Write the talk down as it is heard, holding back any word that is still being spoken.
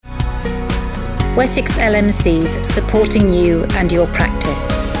Wessex LMCs supporting you and your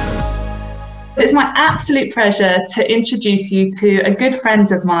practice. It's my absolute pleasure to introduce you to a good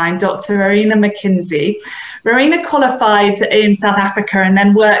friend of mine, Dr. Rowena McKenzie. Rowena qualified in South Africa and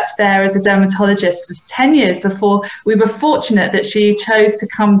then worked there as a dermatologist for 10 years before we were fortunate that she chose to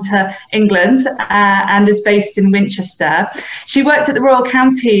come to England and is based in Winchester. She worked at the Royal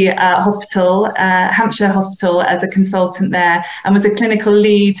County Hospital, Hampshire Hospital, as a consultant there and was a clinical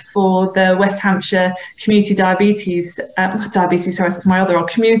lead for the West Hampshire Community Community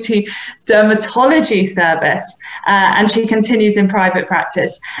Dermatology Service. And she continues in private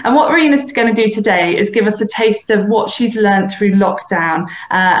practice. And what Rowena's going to do today is give us a taste of what she's learned through lockdown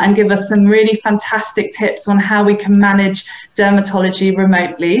and give us some really fantastic tips on how we can manage dermatology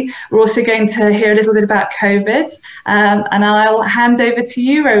remotely. We're also going to hear a little bit about COVID, and I'll hand over to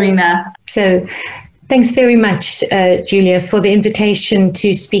you, Rowena. So, thanks very much, Julia, for the invitation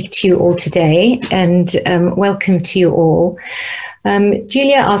to speak to you all today, and welcome to you all.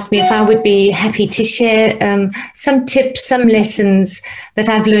 Julia asked me if I would be happy to share some tips, some lessons that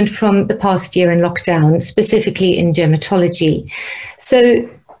I've learned from the past year in lockdown, specifically in dermatology. So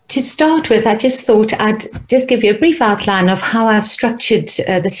to start with, I just thought I'd just give you a brief outline of how I've structured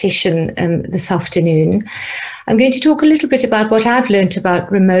the session this afternoon. I'm going to talk a little bit about what I've learned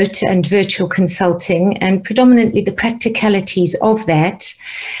about remote and virtual consulting and predominantly the practicalities of that,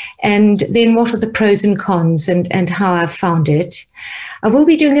 and then what are the pros and cons and how I've found it. I will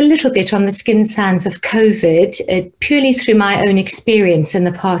be doing a little bit on the skin signs of COVID, purely through my own experience in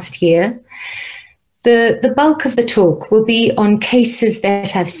the past year. The bulk of the talk will be on cases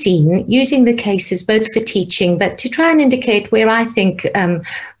that I've seen, using the cases both for teaching, but to try and indicate where I think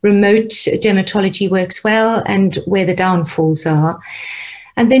remote dermatology works well and where the downfalls are.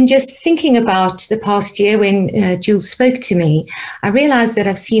 And then just thinking about the past year when Jules spoke to me, I realized that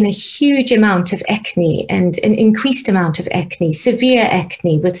I've seen a huge amount of acne and an increased amount of acne, severe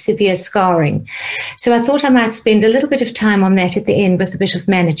acne with severe scarring. So I thought I might spend a little bit of time on that at the end with a bit of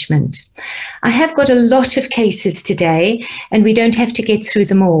management. I have got a lot of cases today and we don't have to get through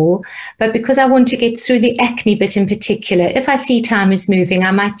them all, but because I want to get through the acne bit in particular, if I see time is moving,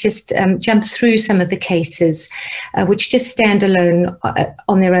 I might just jump through some of the cases which just stand alone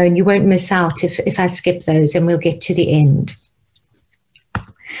on their own. You won't miss out if I skip those, and we'll get to the end.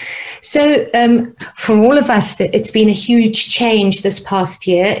 So for all of us, it's been a huge change this past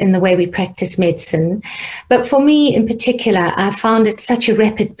year in the way we practice medicine. But for me in particular, I found it such a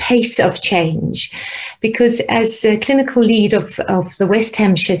rapid pace of change because as a clinical lead of the West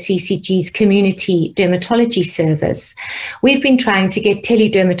Hampshire CCG's Community Dermatology Service, we've been trying to get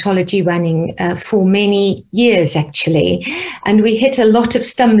teledermatology running for many years actually. And we hit a lot of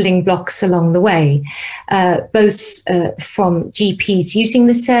stumbling blocks along the way, both from GPs using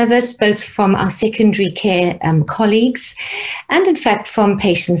the service, both from our secondary care colleagues and in fact from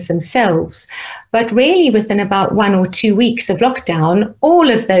patients themselves. But really within about 1 or 2 weeks of lockdown, all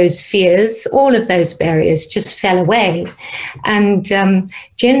of those fears, all of those barriers just fell away. And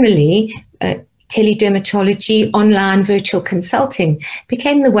generally, teledermatology, online virtual consulting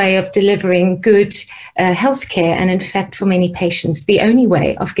became the way of delivering good healthcare, and in fact for many patients the only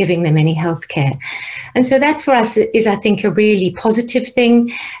way of giving them any healthcare. And so that for us is, I think, a really positive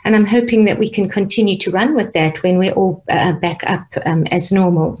thing, and I'm hoping that we can continue to run with that when we're all back up as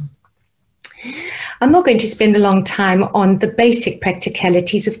normal. I'm not going to spend a long time on the basic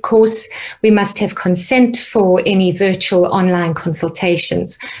practicalities. Of course, we must have consent for any virtual online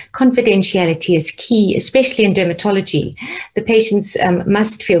consultations. Confidentiality is key, especially in dermatology. The patients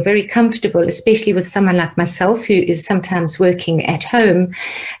must feel very comfortable, especially with someone like myself who is sometimes working at home,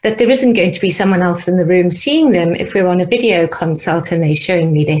 that there isn't going to be someone else in the room seeing them if we're on a video consult and they're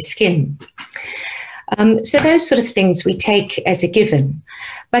showing me their skin. So those sort of things we take as a given.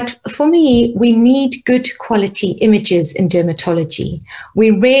 But for me, we need good quality images in dermatology.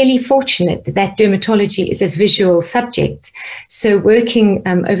 We're really fortunate that dermatology is a visual subject. So working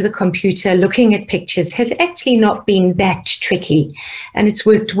over the computer, looking at pictures has actually not been that tricky, and it's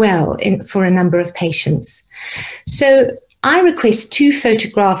worked well for a number of patients. So I request 2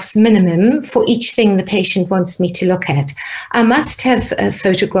 photographs minimum for each thing the patient wants me to look at. I must have a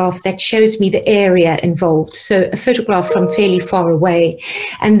photograph that shows me the area involved, so a photograph from fairly far away,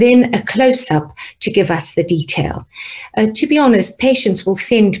 and then a close-up to give us the detail. To be honest, patients will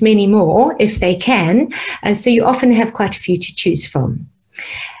send many more if they can, so you often have quite a few to choose from.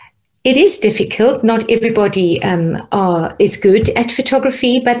 It is difficult. Not everybody is good at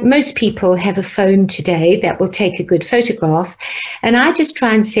photography, but most people have a phone today that will take a good photograph. And I just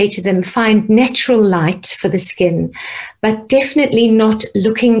try and say to them, find natural light for the skin, but definitely not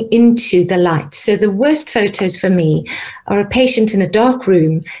looking into the light. So the worst photos for me are a patient in a dark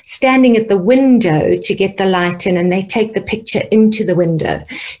room standing at the window to get the light in, and they take the picture into the window.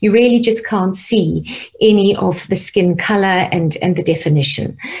 You really just can't see any of the skin color and the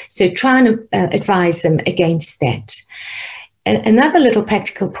definition. So try and advise them against that. Another little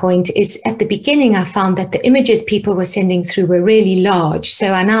practical point is at the beginning, I found that the images people were sending through were really large.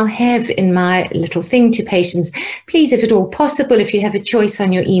 So I now have in my little thing to patients, please, if at all possible, if you have a choice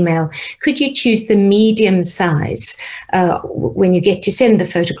on your email, could you choose the medium size when you get to send the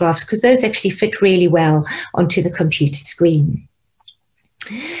photographs, because those actually fit really well onto the computer screen.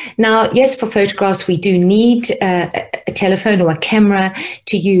 Now, yes, for photographs, we do need a telephone or a camera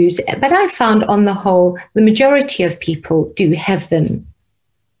to use, but I found on the whole, the majority of people do have them.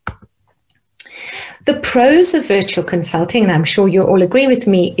 The pros of virtual consulting, and I'm sure you'll all agree with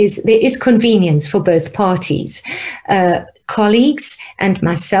me, is there is convenience for both parties. Colleagues and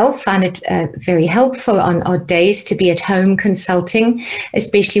myself find it very helpful on odd days to be at home consulting,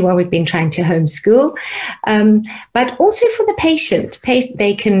 especially while we've been trying to homeschool. But also for the patient,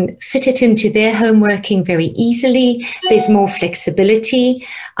 they can fit it into their home working very easily. There's more flexibility.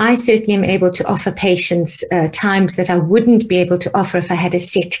 I certainly am able to offer patients times that I wouldn't be able to offer if I had a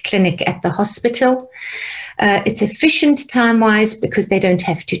set clinic at the hospital. It's efficient time-wise because they don't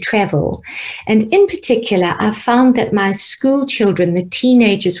have to travel. And in particular, I found that my school children, the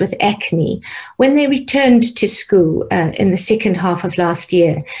teenagers with acne, when they returned to school in the second half of last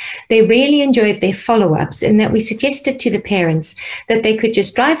year, they really enjoyed their follow-ups, and that we suggested to the parents that they could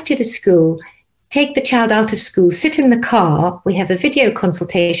just drive to the school, take the child out of school, sit in the car. We have a video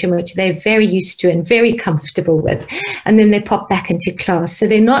consultation, which they're very used to and very comfortable with. And then they pop back into class. So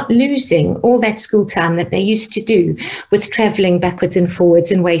they're not losing all that school time that they used to do with traveling backwards and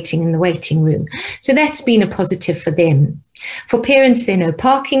forwards and waiting in the waiting room. So that's been a positive for them. For parents, there are no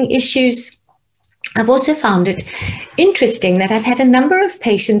parking issues. I've also found it interesting that I've had a number of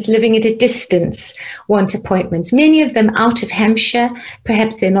patients living at a distance want appointments, many of them out of Hampshire.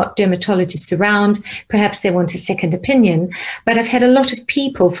 Perhaps they're not dermatologists around, perhaps they want a second opinion, but I've had a lot of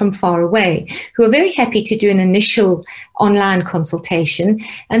people from far away who are very happy to do an initial online consultation.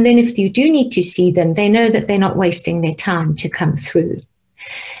 And then if you do need to see them, they know that they're not wasting their time to come through.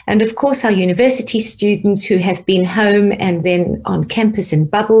 And of course, our university students who have been home and then on campus in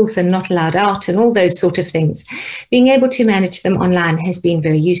bubbles and not allowed out and all those sort of things, being able to manage them online has been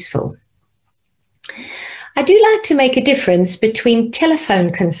very useful. I do like to make a difference between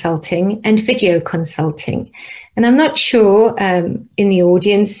telephone consulting and video consulting. And I'm not sure in the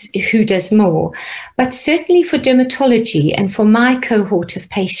audience who does more, but certainly for dermatology and for my cohort of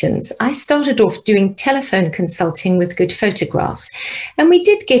patients, I started off doing telephone consulting with good photographs. And we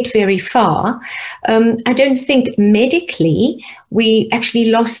did get very far. I don't think medically we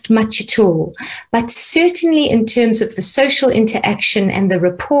actually lost much at all, but certainly in terms of the social interaction and the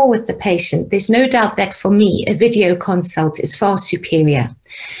rapport with the patient, there's no doubt that for me, a video consult is far superior.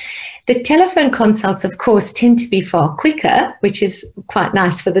 The telephone consults, of course, tend to be far quicker, which is quite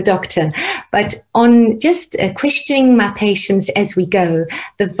nice for the doctor. But on just questioning my patients as we go,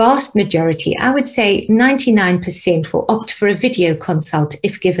 the vast majority, I would say 99%, will opt for a video consult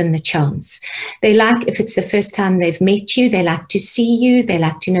if given the chance. They like, if it's the first time they've met you, they like to see you, they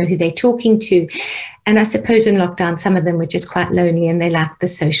like to know who they're talking to. And I suppose in lockdown, some of them were just quite lonely and they lacked the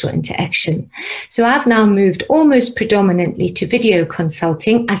social interaction. So I've now moved almost predominantly to video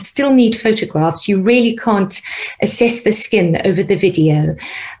consulting. I still need photographs. You really can't assess the skin over the video.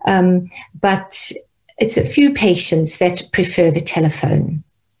 But it's a few patients that prefer the telephone.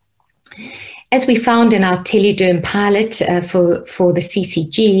 As we found in our telederm pilot for the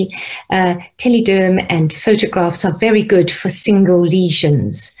CCG, telederm and photographs are very good for single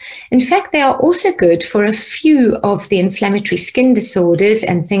lesions. In fact, they are also good for a few of the inflammatory skin disorders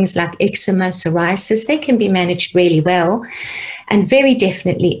and things like eczema, psoriasis. They can be managed really well. And very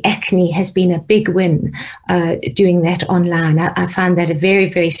definitely acne has been a big win doing that online. I find that a very,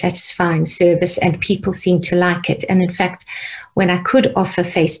 very satisfying service and people seem to like it. And in fact, when I could offer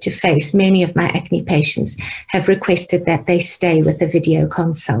face-to-face, many of my acne patients have requested that they stay with a video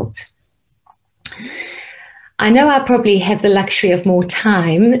consult. I know I probably have the luxury of more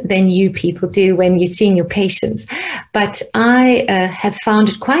time than you people do when you're seeing your patients, but I have found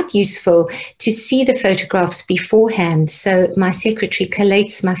it quite useful to see the photographs beforehand. So my secretary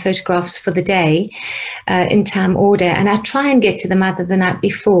collates my photographs for the day in time order, and I try and get to them either the night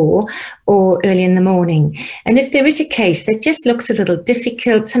before or early in the morning. And if there is a case that just looks a little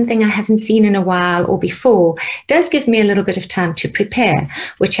difficult, something I haven't seen in a while or before, it does give me a little bit of time to prepare,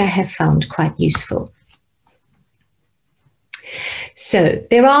 which I have found quite useful. So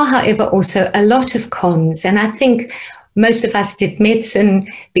there are, however, also a lot of cons, and I think most of us did medicine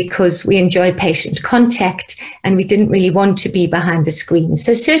because we enjoy patient contact and we didn't really want to be behind the screen.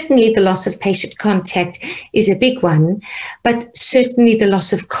 So certainly the loss of patient contact is a big one, but certainly the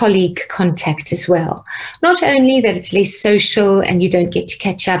loss of colleague contact as well. Not only that it's less social and you don't get to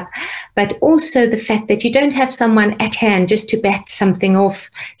catch up, but also the fact that you don't have someone at hand just to bat something off,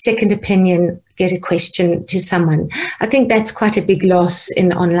 second opinion, get a question to someone. I think that's quite a big loss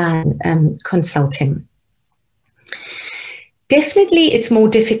in online consulting. Definitely, it's more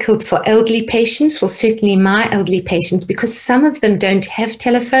difficult for elderly patients, well, certainly my elderly patients, because some of them don't have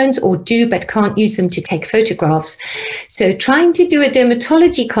telephones or do, but can't use them to take photographs. So trying to do a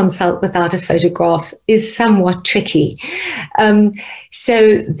dermatology consult without a photograph is somewhat tricky.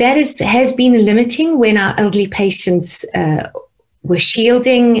 So that has been limiting when our elderly patients were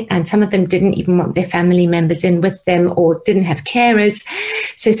shielding, and some of them didn't even want their family members in with them or didn't have carers.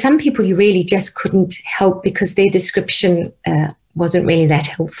 So some people you really just couldn't help because their description wasn't really that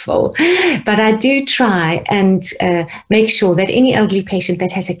helpful. But I do try and make sure that any elderly patient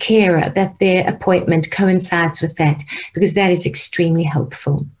that has a carer, that their appointment coincides with that, because that is extremely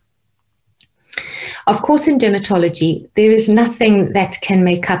helpful. Of course, in dermatology, there is nothing that can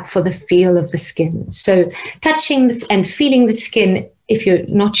make up for the feel of the skin. So touching and feeling the skin, if you're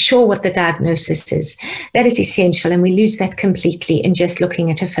not sure what the diagnosis is, that is essential, and we lose that completely in just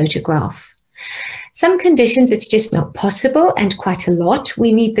looking at a photograph. Some conditions, it's just not possible, and quite a lot.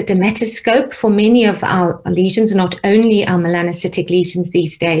 We need the dermatoscope for many of our lesions, not only our melanocytic lesions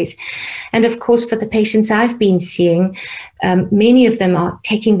these days. And of course, for the patients I've been seeing, many of them are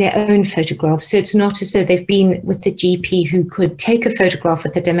taking their own photographs. So it's not as though they've been with the GP who could take a photograph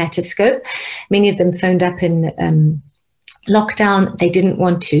with the dermatoscope. Many of them phoned up in lockdown. They didn't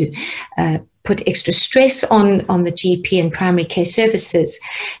want to put extra stress on the GP and primary care services.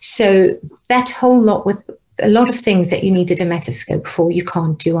 So that whole lot, with a lot of things that you need a dermatoscope for, you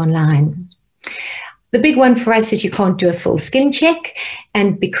can't do online. The big one for us is you can't do a full skin check.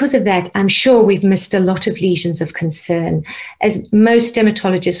 And because of that, I'm sure we've missed a lot of lesions of concern. As most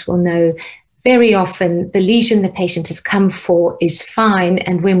dermatologists will know, very often the lesion the patient has come for is fine,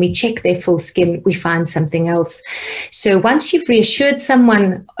 and when we check their full skin, we find something else. So once you've reassured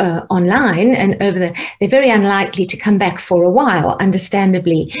someone online and they're very unlikely to come back for a while,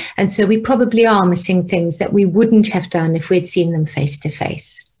 understandably. And so we probably are missing things that we wouldn't have done if we'd seen them face to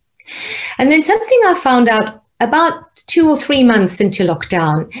face. And then something I found out about 2 or 3 months into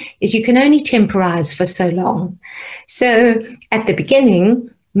lockdown is you can only temporize for so long. So at the beginning,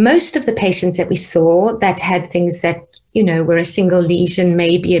 most of the patients that we saw that had things that, you know, were a single lesion,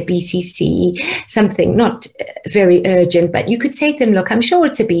 maybe a BCC, something not very urgent, but you could say to them, look, I'm sure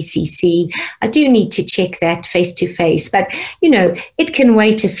it's a BCC. I do need to check that face to face, but, you know, it can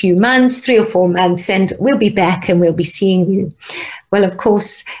wait a few months, 3 or 4 months, and we'll be back and we'll be seeing you. Well, of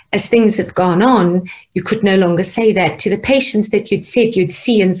course, as things have gone on, you could no longer say that to the patients that you'd said you'd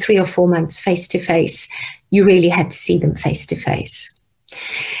see in 3 or 4 months face to face. You really had to see them face to face.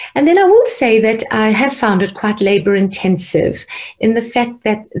 And then I will say that I have found it quite labor intensive in the fact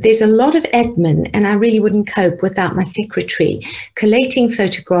that there's a lot of admin, and I really wouldn't cope without my secretary collating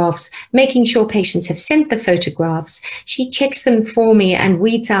photographs, making sure patients have sent the photographs. She checks them for me and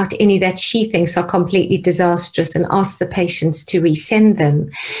weeds out any that she thinks are completely disastrous and asks the patients to resend them.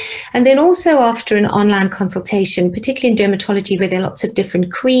 And then also after an online consultation, particularly in dermatology where there are lots of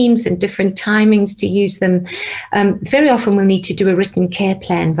different creams and different timings to use them, very often we'll need to do a written care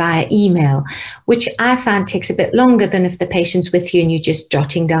plan via email, which I find takes a bit longer than if the patient's with you and you're just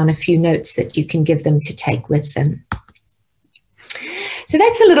jotting down a few notes that you can give them to take with them. So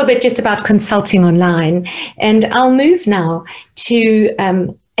that's a little bit just about consulting online. And I'll move now to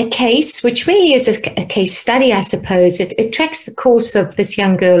a case, which really is a case study, I suppose. It tracks the course of this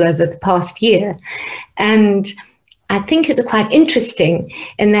young girl over the past year. And I think it's quite interesting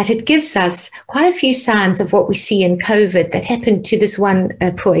in that it gives us quite a few signs of what we see in COVID that happened to this one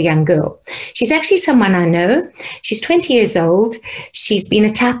poor young girl. She's actually someone I know. She's 20 years old. She's been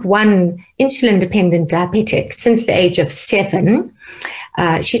a type 1 insulin-dependent diabetic since the age of 7.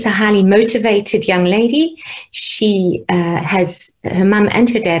 She's a highly motivated young lady. She has her mum and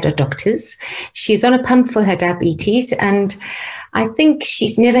her dad are doctors. She's on a pump for her diabetes, and I think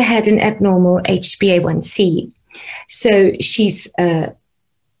she's never had an abnormal HbA1c. So she's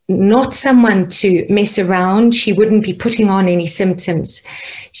not someone to mess around. She wouldn't be putting on any symptoms.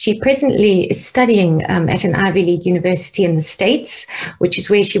 She presently is studying at an Ivy League university in the States, which is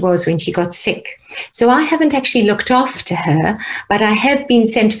where she was when she got sick. So I haven't actually looked after her, but I have been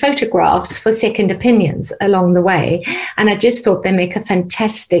sent photographs for second opinions along the way. And I just thought they make a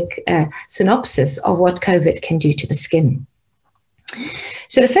fantastic synopsis of what COVID can do to the skin.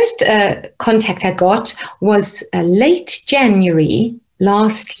 So the first contact I got was late January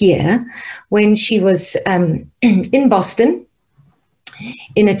last year, when she was in Boston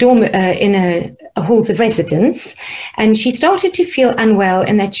in a halls of residence, and she started to feel unwell,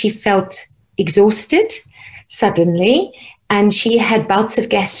 and that she felt exhausted suddenly, and she had bouts of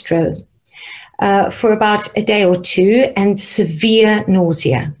gastro for about a day or two, and severe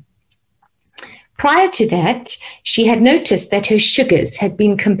nausea. Prior to that, she had noticed that her sugars had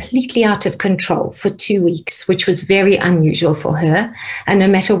been completely out of control for 2 weeks, which was very unusual for her. And no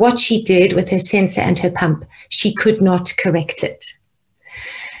matter what she did with her sensor and her pump, she could not correct it.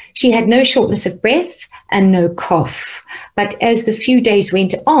 She had no shortness of breath and no cough. But as the few days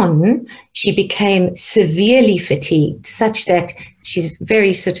went on, she became severely fatigued, such that she's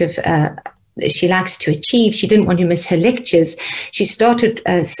very sort of she likes to achieve. She didn't want to miss her lectures. She started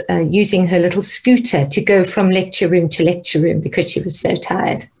using her little scooter to go from lecture room to lecture room because she was so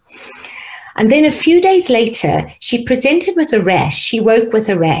tired. And then a few days later, she presented with a rash. She woke with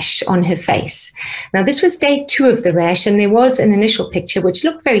a rash on her face. Now, this was day 2 of the rash, and there was an initial picture which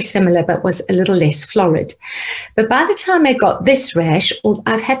looked very similar but was a little less florid. But by the time I got this rash,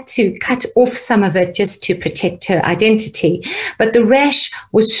 I've had to cut off some of it just to protect her identity. But the rash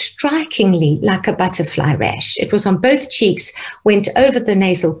was strikingly like a butterfly rash. It was on both cheeks, went over the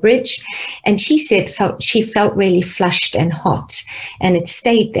nasal bridge, and she said she felt really flushed and hot, and it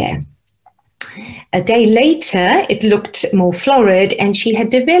stayed there. A day later, it looked more florid, and she had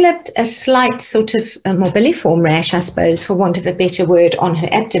developed a slight sort of morbilliform rash, I suppose, for want of a better word, on her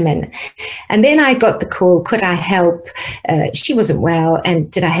abdomen. And then I got the call, could I help? She wasn't well,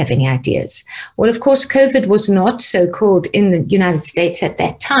 and did I have any ideas? Well, of course, COVID was not so-called in the United States at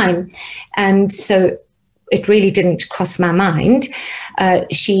that time, and so it really didn't cross my mind.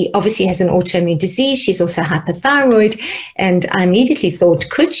 She obviously has an autoimmune disease. She's also hypothyroid. And I immediately thought,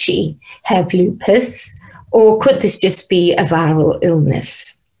 could she have lupus, or could this just be a viral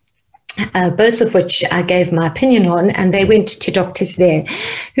illness? Both of which I gave my opinion on, and they went to doctors there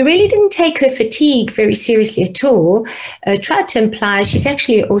who really didn't take her fatigue very seriously at all. Tried to imply, she's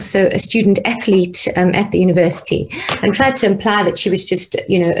actually also a student athlete at the university, and tried to imply that she was just,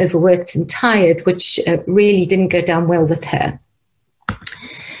 overworked and tired, which really didn't go down well with her.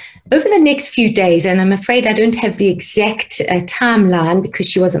 Over the next few days, and I'm afraid I don't have the exact timeline because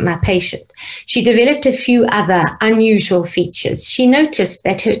she wasn't my patient, she developed a few other unusual features. She noticed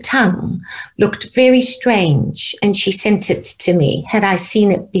that her tongue looked very strange, and she sent it to me. Had I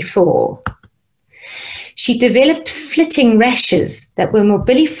seen it before? She developed flitting rashes that were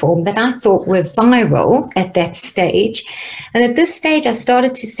morbilliform that I thought were viral at that stage. And at this stage, I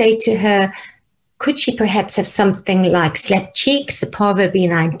started to say to her, could she perhaps have something like slapped cheeks, a parvo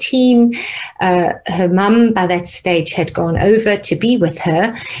B19? Her mum by that stage had gone over to be with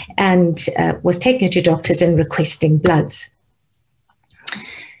her and was taking her to doctors and requesting bloods.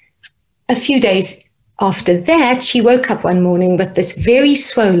 A few days after that, she woke up one morning with this very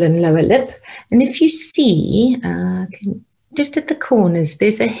swollen lower lip. And if you see, just at the corners,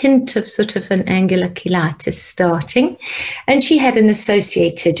 there's a hint of sort of an angular cheilitis starting. And she had an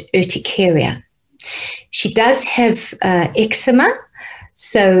associated urticaria. She does have eczema,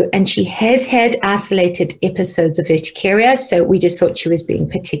 and she has had isolated episodes of urticaria, so we just thought she was being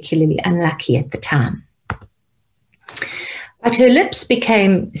particularly unlucky at the time. But her lips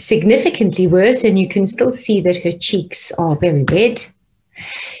became significantly worse, and you can still see that her cheeks are very red.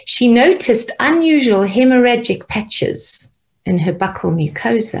 She noticed unusual hemorrhagic patches in her buccal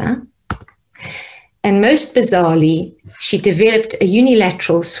mucosa, and most bizarrely, she developed a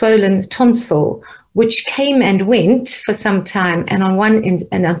unilateral swollen tonsil, which came and went for some time, and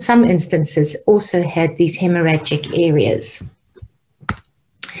on some instances also had these hemorrhagic areas.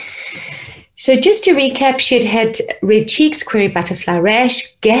 So just to recap, she had red cheeks, query butterfly rash,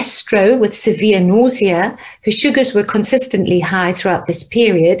 gastro with severe nausea. Her sugars were consistently high throughout this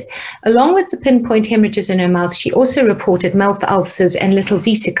period. Along with the pinpoint hemorrhages in her mouth, she also reported mouth ulcers and little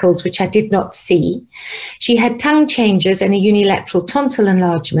vesicles, which I did not see. She had tongue changes and a unilateral tonsil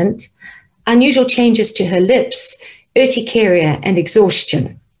enlargement, unusual changes to her lips, urticaria, and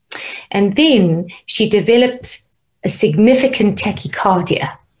exhaustion. And then she developed a significant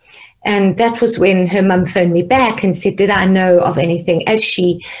tachycardia. And that was when her mum phoned me back and said, did I know of anything? As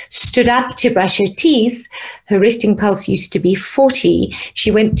she stood up to brush her teeth, her resting pulse used to be 40. She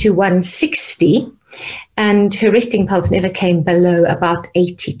went to 160. And her resting pulse never came below about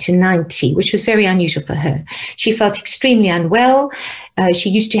 80 to 90, which was very unusual for her. She felt extremely unwell. She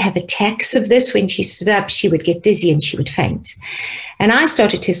used to have attacks of this. When she stood up, she would get dizzy and she would faint. And I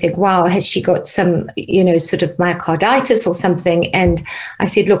started to think, wow, has she got some, sort of myocarditis or something? And I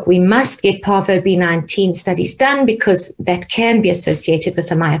said, look, we must get Parvo B19 studies done because that can be associated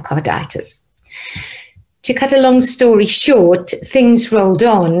with a myocarditis. To cut a long story short, things rolled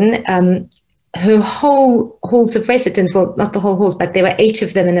on. Her whole halls of residence, well, not the whole halls, but there were 8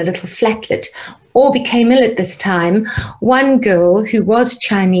 of them in a little flatlet, all became ill at this time. One girl who was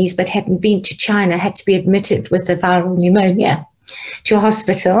Chinese but hadn't been to China had to be admitted with a viral pneumonia to a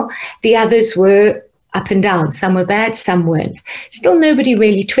hospital. The others were up and down. Some were bad, some weren't. Still nobody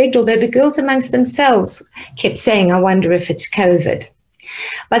really twigged, although the girls amongst themselves kept saying, I wonder if it's COVID.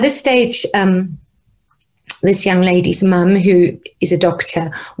 By this stage, this young lady's mum, who is a doctor,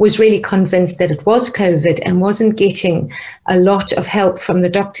 was really convinced that it was COVID and wasn't getting a lot of help from the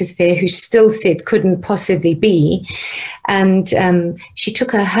doctors there, who still said couldn't possibly be. And she took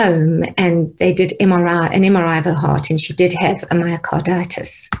her home and they did an MRI of her heart, and she did have a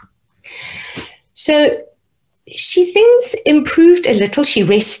myocarditis. So things improved a little. She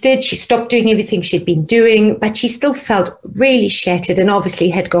rested, she stopped doing everything she'd been doing, but she still felt really shattered and obviously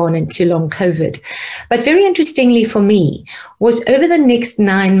had gone into long COVID. But very interestingly for me was over the next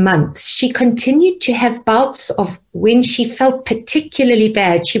 9 months, she continued to have bouts of when she felt particularly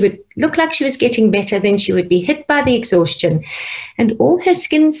bad. She would look like she was getting better, then she would be hit by the exhaustion and all her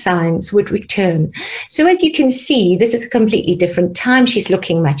skin signs would return. So as you can see, this is a completely different time. She's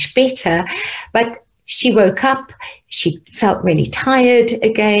looking much better, but she woke up, she felt really tired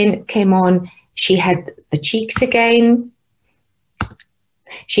again, came on, she had the cheeks again,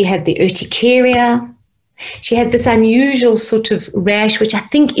 she had the urticaria, she had this unusual sort of rash, which I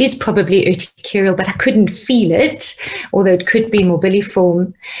think is probably urticarial, but I couldn't feel it, although it could be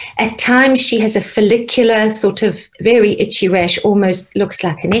morbilliform. At times she has a follicular sort of very itchy rash, almost looks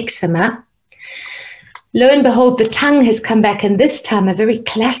like an eczema. Lo and behold, the tongue has come back, and this time a very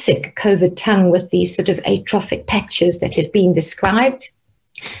classic COVID tongue with these sort of atrophic patches that have been described.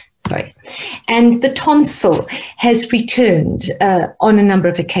 And the tonsil has returned on a number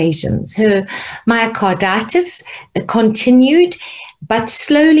of occasions. Her myocarditis continued, but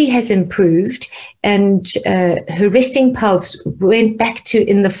slowly has improved, and her resting pulse went back to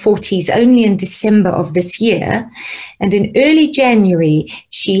in the 40s only in December of this year. And in early January,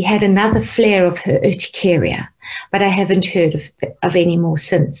 she had another flare of her urticaria, but I haven't heard of any more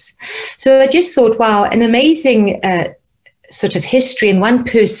since. So I just thought, wow, an amazing sort of history in one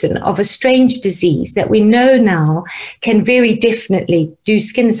person of a strange disease that we know now can very definitely do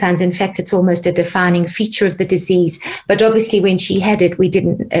skin signs. In fact, it's almost a defining feature of the disease. But obviously when she had it, we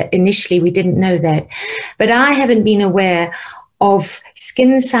didn't know that. But I haven't been aware of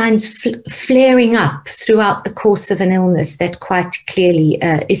skin signs flaring up throughout the course of an illness that quite clearly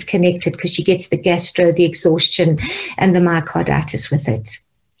is connected, because she gets the gastro, the exhaustion, and the myocarditis with it.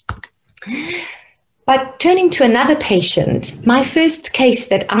 But turning to another patient, my first case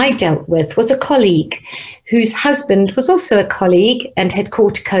that I dealt with was a colleague whose husband was also a colleague and had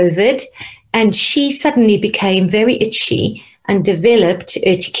caught COVID, and she suddenly became very itchy and developed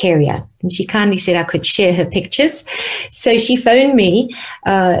urticaria. And she kindly said I could share her pictures. So she phoned me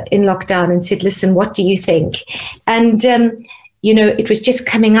in lockdown and said, listen, what do you think? And it was just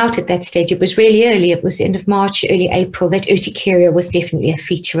coming out at that stage. It was really early. It was the end of March, early April. That urticaria was definitely a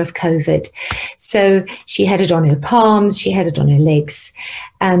feature of COVID. So she had it on her palms, she had it on her legs,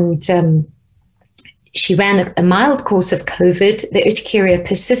 and she ran a mild course of COVID. The urticaria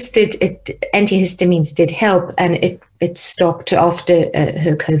persisted. Antihistamines did help, and it stopped after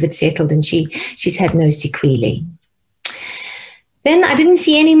her COVID settled, and she's had no sequelae. Then I didn't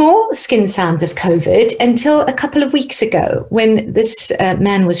see any more skin signs of COVID until a couple of weeks ago, when this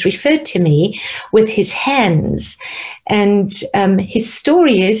man was referred to me with his hands. And his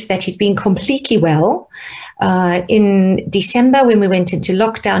story is that he's been completely well. In December, when we went into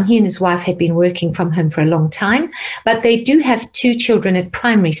lockdown, he and his wife had been working from home for a long time, but they do have 2 children at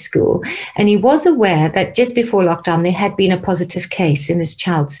primary school. And he was aware that just before lockdown, there had been a positive case in his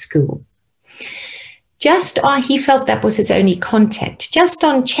child's school. He felt that was his only contact. Just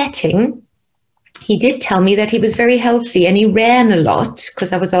on chatting, he did tell me that he was very healthy and he ran a lot,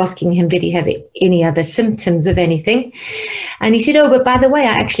 because I was asking him, did he have any other symptoms of anything? And he said, oh, but by the way,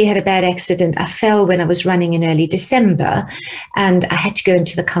 I actually had a bad accident. I fell when I was running in early December and I had to go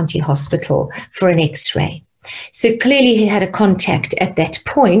into the county hospital for an X-ray. So clearly he had a contact at that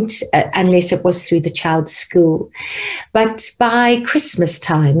point, unless it was through the child's school. But by Christmas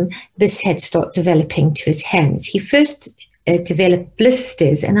time, this had started developing to his hands. He first developed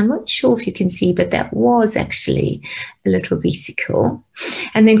blisters, and I'm not sure if you can see, but that was actually a little vesicle.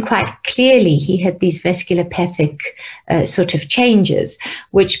 And then quite clearly he had these vasculopathic sort of changes,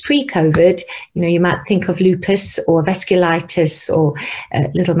 which pre-COVID, you might think of lupus or vasculitis or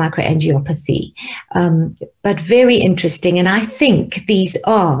little microangiopathy. But very interesting, and I think these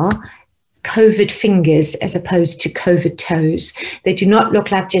are COVID fingers as opposed to COVID toes. They do not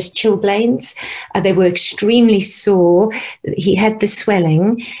look like just chilblains. They were extremely sore. He had the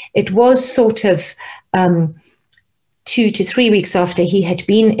swelling. It was sort of 2 to 3 weeks after he had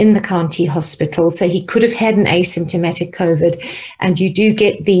been in the county hospital, so he could have had an asymptomatic COVID, and you do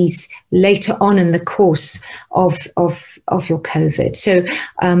get these later on in the course of your COVID. So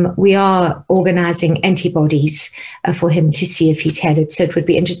we are organising antibodies for him to see if he's had it. So it would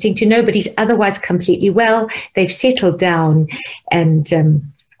be interesting to know, but he's otherwise completely well. They've settled down, and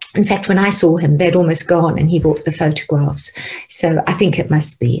in fact, when I saw him, they'd almost gone, and he brought the photographs. So I think it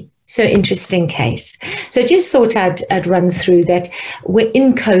must be. So interesting case. So just thought I'd run through that. We're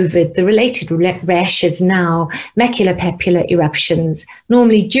in COVID, the related rashes now, maculopapular eruptions,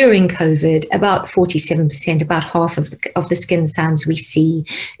 normally during COVID, about 47%, about half of the skin signs we see.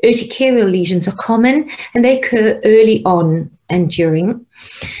 Urticarial lesions are common, and they occur early on and during.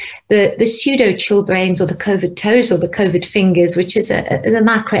 The pseudo chilblains, or the COVID toes, or the COVID fingers, which is a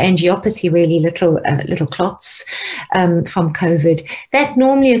microangiopathy, really little clots from COVID. That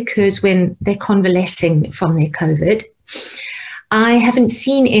normally occurs when they're convalescing from their COVID. I haven't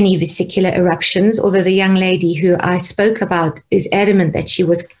seen any vesicular eruptions, although the young lady who I spoke about is adamant that she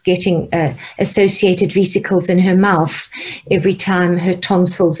was getting associated vesicles in her mouth every time her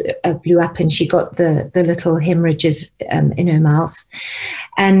tonsils blew up and she got the little hemorrhages in her mouth.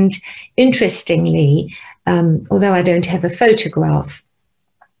 And interestingly, although I don't have a photograph,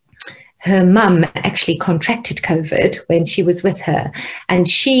 her mum actually contracted COVID when she was with her, and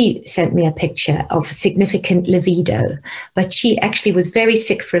she sent me a picture of significant livido, but she actually was very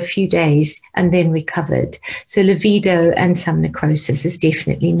sick for a few days and then recovered. So livido and some necrosis is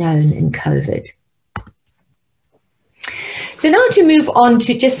definitely known in COVID. So now to move on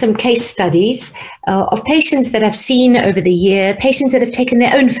to just some case studies of patients that I've seen over the year, patients that have taken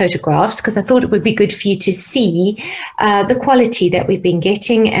their own photographs, because I thought it would be good for you to see the quality that we've been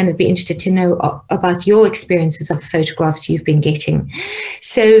getting, and I'd be interested to know about your experiences of the photographs you've been getting.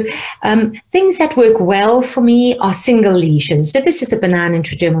 So things that work well for me are single lesions. So this is a benign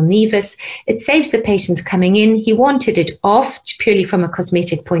intradermal nevus. It saves the patient coming in. He wanted it off purely from a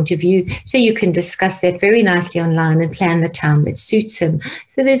cosmetic point of view, so you can discuss that very nicely online and plan the time that suits him.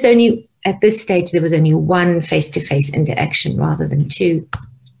 So there's only, at this stage, there was only one face-to-face interaction rather than two.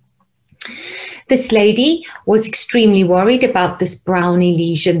 This lady was extremely worried about this brownie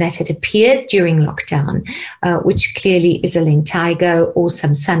lesion that had appeared during lockdown, which clearly is a lentigo or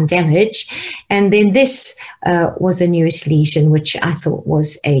some sun damage. And then this was a newish lesion, which I thought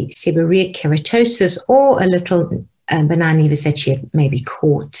was a seborrheic keratosis or a little benign nevus that she had maybe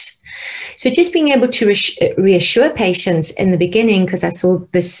caught. So just being able to reassure patients in the beginning, because I saw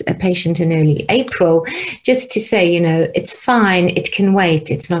this patient in early April, just to say, it's fine, it can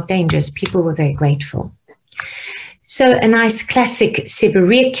wait, it's not dangerous. People were very grateful. So a nice classic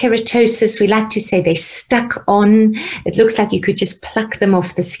seborrheic keratosis. We like to say they stuck on. It looks like you could just pluck them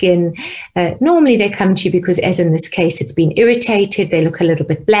off the skin. Normally they come to you because, as in this case, it's been irritated. They look a little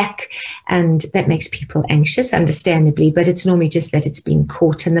bit black, and that makes people anxious, understandably, but it's normally just that it's been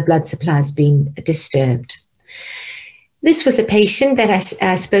caught and the blood supply has been disturbed. This was a patient that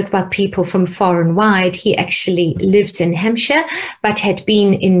I spoke about, people from far and wide. He actually lives in Hampshire, but had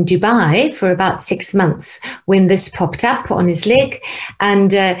been in Dubai for about 6 months when this popped up on his leg,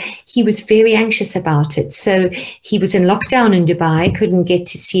 and he was very anxious about it. So he was in lockdown in Dubai, couldn't get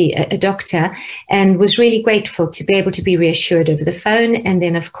to see a doctor, and was really grateful to be able to be reassured over the phone. And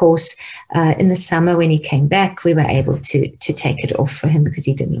then, of course, in the summer when he came back, we were able to take it off for him because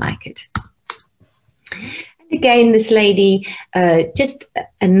he didn't like it. Again, this lady, just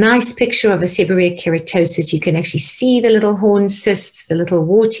a nice picture of a seborrheic keratosis. You can actually see the little horn cysts, the little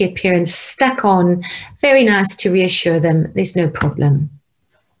warty appearance stuck on. Very nice to reassure them there's no problem.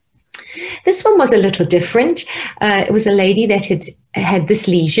 This one was a little different. It was a lady that had this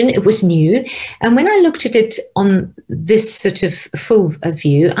lesion. It was new. And when I looked at it on this sort of full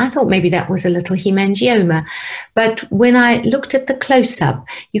view, I thought maybe that was a little hemangioma. But when I looked at the close-up,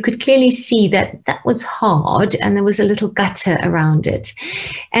 you could clearly see that that was hard and there was a little gutter around it.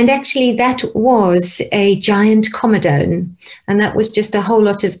 And actually that was a giant comedone. And that was just a whole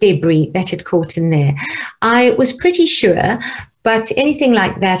lot of debris that had caught in there. I was pretty sure, but anything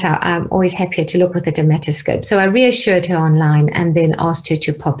like that, I'm always happier to look with a dermatoscope. So I reassured her online and then asked her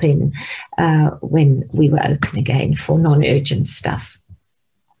to pop in when we were open again for non-urgent stuff.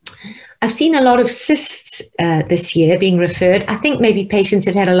 I've seen a lot of cysts this year being referred. I think maybe patients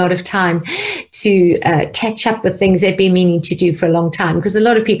have had a lot of time to catch up with things they've been meaning to do for a long time, because a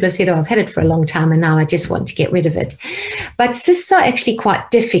lot of people have said, oh, I've had it for a long time and now I just want to get rid of it. But cysts are actually quite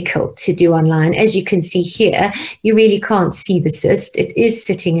difficult to do online. As you can see here, you really can't see the cyst. It is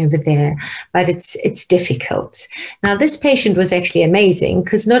sitting over there, but it's difficult. Now, this patient was actually amazing,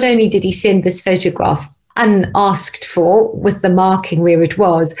 because not only did he send this photograph unasked for with the marking where it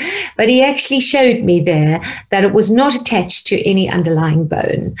was, but he actually showed me there that it was not attached to any underlying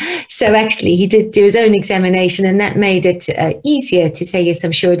bone. So actually he did do his own examination, and that made it easier to say, yes,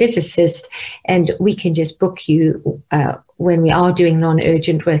 I'm sure it is a cyst, and we can just book you when we are doing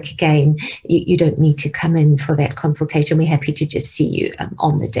non-urgent work again. You don't need to come in for that consultation. We're happy to just see you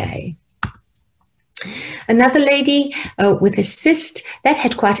on the day. Another lady with a cyst that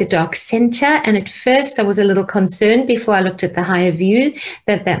had quite a dark center, and at first I was a little concerned before I looked at the higher view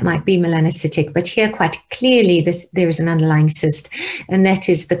that might be melanocytic, but here quite clearly there is an underlying cyst, and that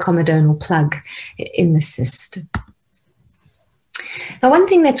is the comedonal plug in the cyst. Now, one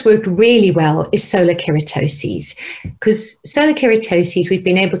thing that's worked really well is solar keratoses, because solar keratoses we've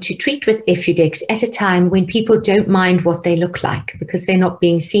been able to treat with Effudex at a time when people don't mind what they look like because they're not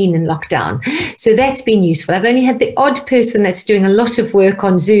being seen in lockdown. So that's been useful. I've only had the odd person that's doing a lot of work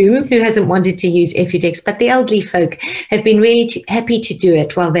on Zoom who hasn't wanted to use Effudex, but the elderly folk have been really happy to do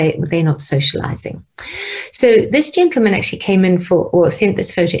it while they're not socializing. So this gentleman actually came in or sent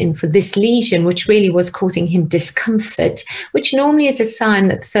this photo in for this lesion, which really was causing him discomfort, which normally is a sign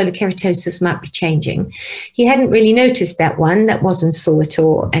that the solar keratosis might be changing. He hadn't really noticed that one. That wasn't sore at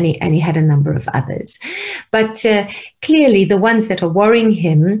all, and he had a number of others. But clearly the ones that are worrying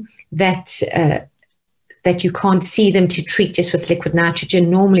him, that you can't see them to treat just with liquid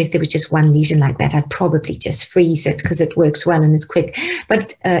nitrogen. Normally, if there was just one lesion like that, I'd probably just freeze it because it works well and it's quick.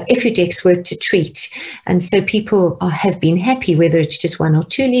 But Effudex worked to treat. And so people have been happy, whether it's just one or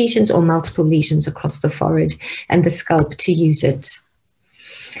two lesions or multiple lesions across the forehead and the scalp, to use it.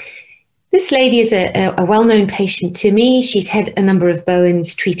 This lady is a well-known patient to me. She's had a number of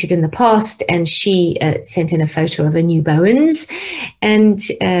Bowens treated in the past, and she sent in a photo of her new Bowens. And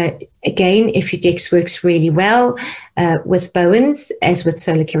again, Effudex works really well with Bowens, as with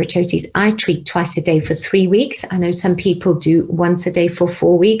solar keratoses. I treat twice a day for 3 weeks. I know some people do once a day for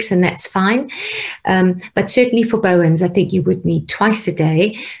 4 weeks, and that's fine. But certainly for Bowens, I think you would need twice a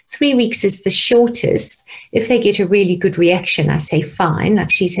day. 3 weeks is the shortest. If they get a really good reaction, I say fine, like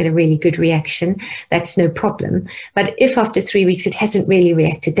she's had a really good reaction, that's no problem. But if after 3 weeks it hasn't really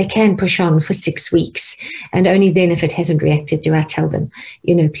reacted, they can push on for 6 weeks. And only then, if it hasn't reacted, do I tell them,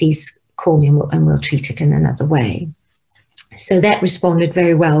 please call me and we'll treat it in another way. So that responded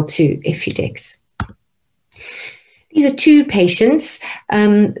very well to Effudex. These are two patients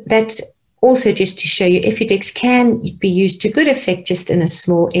that also, just to show you, Effudex can be used to good effect just in a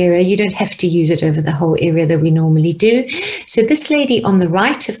small area. You don't have to use it over the whole area that we normally do. So this lady on the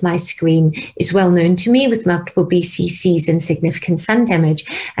right of my screen is well known to me with multiple BCCs and significant sun damage.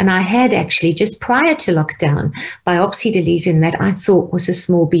 And I had actually, just prior to lockdown, biopsied a lesion that I thought was a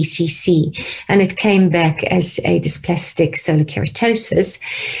small BCC. And it came back as a dysplastic solar keratosis.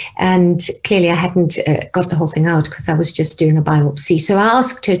 And clearly I hadn't got the whole thing out because I was just doing a biopsy. So I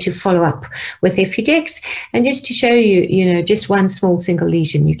asked her to follow up with Effudex, and just to show you, just one small single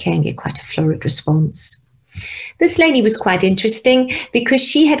lesion, you can get quite a florid response. This lady was quite interesting because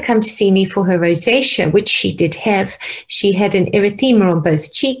she had come to see me for her rosacea, which she did have. She had an erythema on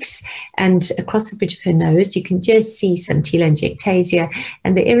both cheeks, and across the bridge of her nose, you can just see some telangiectasia,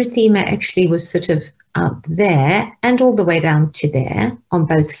 and the erythema actually was sort of up there and all the way down to there on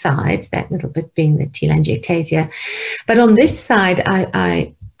both sides, that little bit being the telangiectasia. But on this side,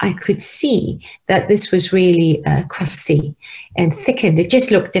 I could see that this was really crusty and thickened. It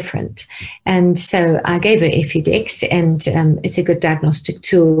just looked different. And so I gave her Effudex, and it's a good diagnostic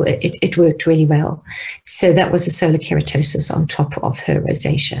tool. It worked really well. So that was a solar keratosis on top of her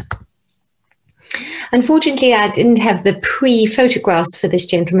rosacea. Unfortunately, I didn't have the pre-photographs for this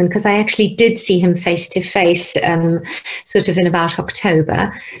gentleman because I actually did see him face to face sort of in about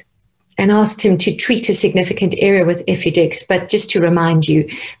October, and asked him to treat a significant area with Effudix. But just to remind you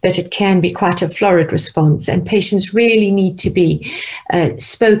that it can be quite a florid response, and patients really need to be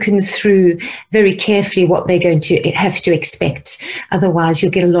spoken through very carefully what they're going to have to expect. Otherwise,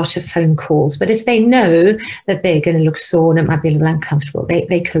 you'll get a lot of phone calls. But if they know that they're going to look sore and it might be a little uncomfortable,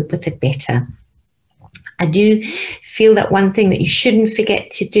 they cope with it better. I do feel that one thing that you shouldn't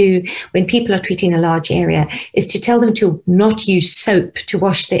forget to do when people are treating a large area is to tell them to not use soap to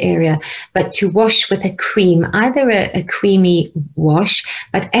wash the area, but to wash with a cream, either a creamy wash,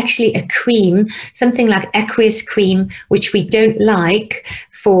 but actually a cream, something like aqueous cream, which we don't like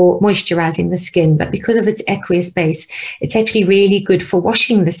for moisturizing the skin, but because of its aqueous base, it's actually really good for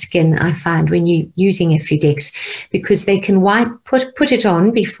washing the skin, I find, when you're using Effudix, because they can put it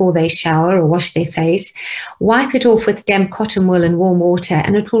on before they shower or wash their face, wipe it off with damp cotton wool and warm water,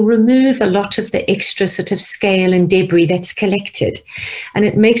 and it will remove a lot of the extra sort of scale and debris that's collected, and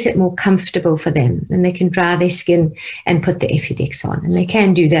it makes it more comfortable for them, and they can dry their skin and put the Effudix on, and they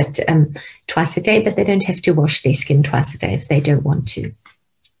can do that twice a day, but they don't have to wash their skin twice a day if they don't want to.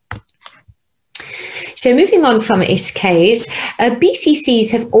 So moving on from SKs, BCCs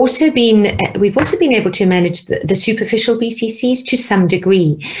have also been, we've also been able to manage the superficial BCCs to some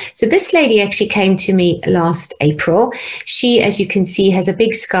degree. So this lady actually came to me last April. She, as you can see, has a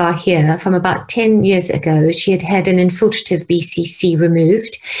big scar here from about 10 years ago. She had had an infiltrative BCC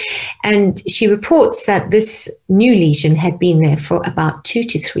removed, and she reports that this new lesion had been there for about 2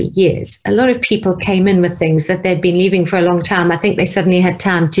 to 3 years. A lot of people came in with things that they'd been leaving for a long time. I think they suddenly had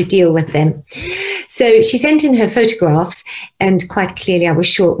time to deal with them. So she sent in her photographs, and quite clearly I was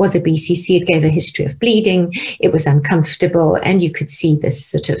sure it was a BCC. It gave a history of bleeding. It was uncomfortable, and you could see this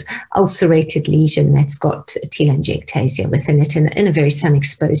sort of ulcerated lesion that's got telangiectasia within it in a very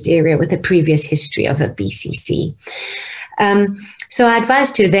sun-exposed area with a previous history of a BCC. So I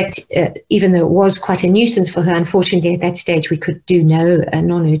advised her that even though it was quite a nuisance for her, unfortunately at that stage we could do no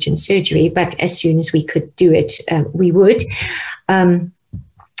non-urgent surgery, but as soon as we could do it, we would.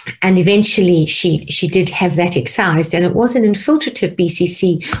 And eventually she did have that excised, and it was an infiltrative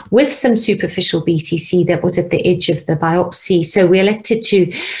BCC with some superficial BCC that was at the edge of the biopsy. So we elected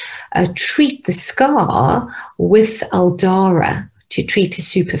to treat the scar with Aldara to treat a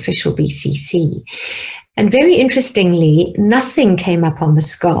superficial BCC. And very interestingly, nothing came up on the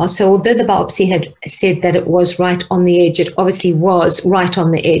scar. So although the biopsy had said that it was right on the edge, it obviously was right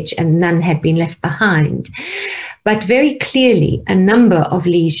on the edge and none had been left behind. But very clearly, a number of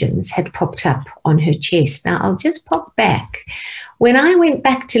lesions had popped up on her chest. Now, I'll just pop back. When I went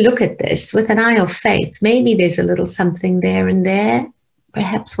back to look at this with an eye of faith, maybe there's a little something there and there.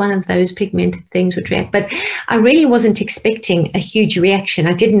 Perhaps one of those pigmented things would react, but I really wasn't expecting a huge reaction.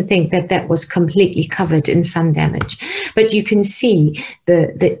 I didn't think that that was completely covered in sun damage, but you can see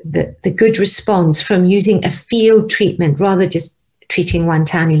the good response from using a field treatment rather just treating one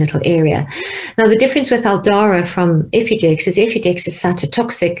tiny little area. Now, the difference with Aldara from Effudix is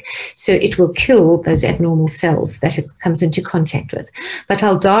cytotoxic, so it will kill those abnormal cells that it comes into contact with. But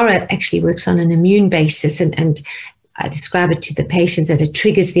Aldara actually works on an immune basis, and I describe it to the patients that it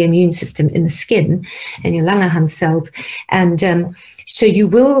triggers the immune system in the skin and your Langerhans cells. And so you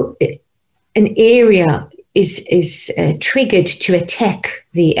will, an area is triggered to attack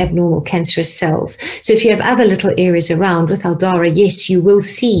the abnormal cancerous cells. So if you have other little areas around with Aldara, yes, you will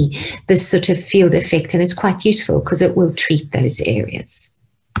see this sort of field effect, and it's quite useful because it will treat those areas.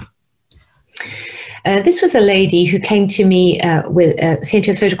 This was a lady who came to me sent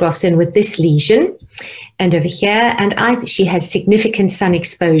her photographs in with this lesion, and over here, and she has significant sun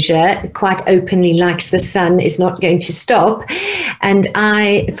exposure, quite openly likes the sun, is not going to stop, and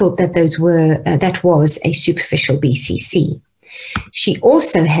I thought that that was a superficial BCC. She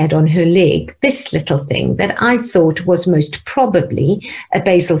also had on her leg this little thing that I thought was most probably a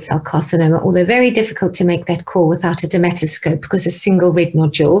basal cell carcinoma, although very difficult to make that call without a dermatoscope because a single red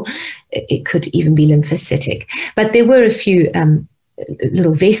nodule, it could even be lymphocytic. But there were a few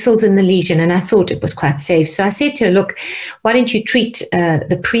little vessels in the lesion, and I thought it was quite safe. So I said to her, look, why don't you treat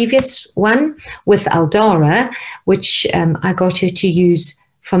the previous one with Aldara, which I got her to use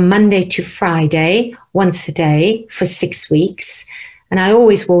from Monday to Friday, once a day for 6 weeks. And I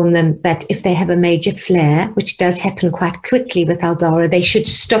always warn them that if they have a major flare, which does happen quite quickly with Aldara, they should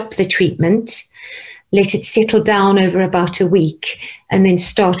stop the treatment let it settle down over about a week, and then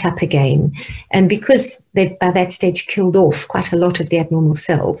start up again. And because they've by that stage killed off quite a lot of the abnormal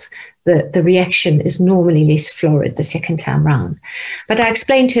cells, the reaction is normally less florid the second time round. But I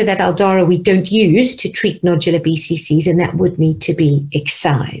explained to her that Aldara we don't use to treat nodular BCCs, and that would need to be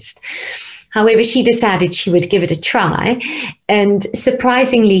excised. However, she decided she would give it a try. And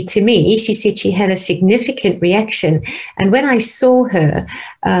surprisingly to me, she said she had a significant reaction. And when I saw her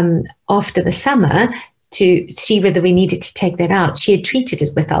after the summer to see whether we needed to take that out, she had treated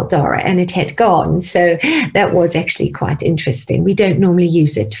it with Aldara and it had gone. So that was actually quite interesting. We don't normally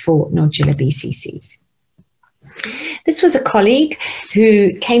use it for nodular BCCs. This was a colleague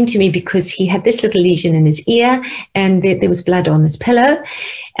who came to me because he had this little lesion in his ear and there was blood on his pillow.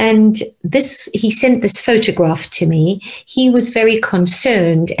 And he sent this photograph to me. He was very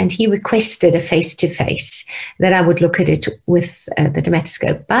concerned and he requested a face-to-face that I would look at it with the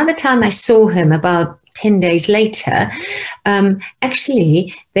dermatoscope. By the time I saw him about 10 days later,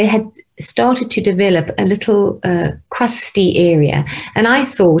 actually they had started to develop a little crusty area, and I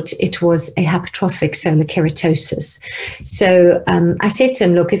thought it was a hypertrophic solar keratosis. So I said to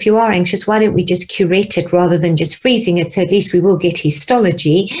him, look, if you are anxious, why don't we just curate it rather than just freezing it, so at least we will get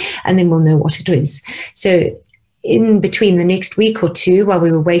histology and then we'll know what it is. So in between the next week or two, while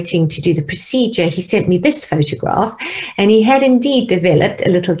we were waiting to do the procedure, he sent me this photograph, and he had indeed developed a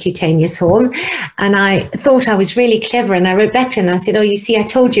little cutaneous horn. And I thought I was really clever, and I wrote back to him and I said, oh, you see, I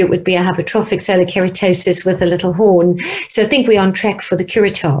told you it would be a hypertrophic solar keratosis with a little horn. So I think we're on track for the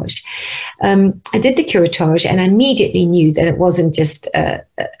curettage. I did the curettage and I immediately knew that it wasn't just a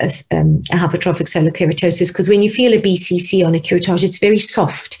hypertrophic solar keratosis, because when you feel a BCC on a curettage, it's very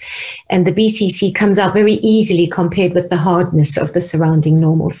soft and the BCC comes out very easily compared with the hardness of the surrounding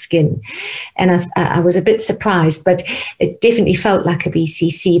normal skin. And I was a bit surprised, but it definitely felt like a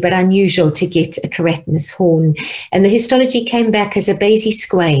BCC, but unusual to get a keratinous horn. And the histology came back as a basy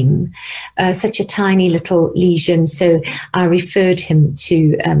squame, such a tiny little lesion. So I referred him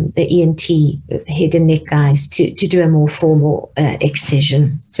to the ENT head and neck guys to do a more formal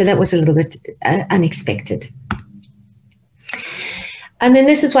excision. So that was a little bit unexpected. And then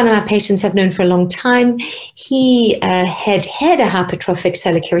this is one of my patients I've known for a long time. He had a hypertrophic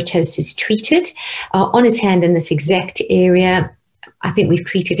solar keratosis treated on his hand in this exact area. I think we've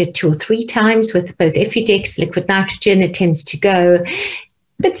treated it 2 or 3 times with both Effudex, liquid nitrogen. It tends to go.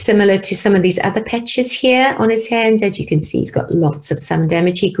 A bit similar to some of these other patches here on his hands. As you can see, he's got lots of sun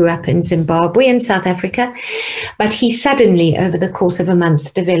damage. He grew up in Zimbabwe and South Africa, but he suddenly, over the course of a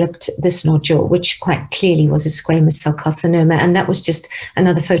month, developed this nodule, which quite clearly was a squamous cell carcinoma, and that was just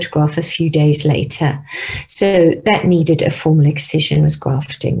another photograph a few days later. So that needed a formal excision with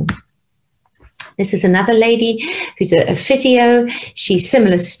grafting. This is another lady who's a physio. She's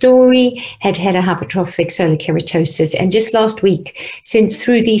similar story, had a hypertrophic solar keratosis, and just last week sent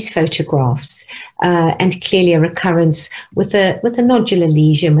through these photographs and clearly a recurrence with a nodular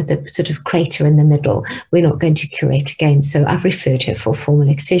lesion with a sort of crater in the middle. We're not going to curate again, so I've referred her for formal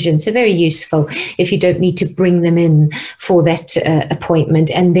excision. So very useful if you don't need to bring them in for that appointment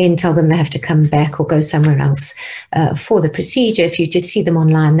and then tell them they have to come back or go somewhere else for the procedure. If you just see them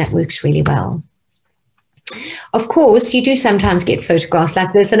online, that works really well. Of course, you do sometimes get photographs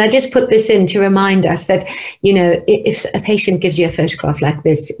like this, and I just put this in to remind us that, you know, if a patient gives you a photograph like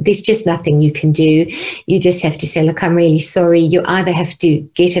this, there's just nothing you can do. You just have to say, look, I'm really sorry. You either have to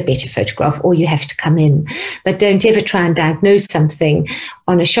get a better photograph or you have to come in. But don't ever try and diagnose something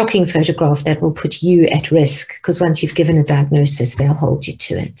on a shocking photograph that will put you at risk, because once you've given a diagnosis, they'll hold you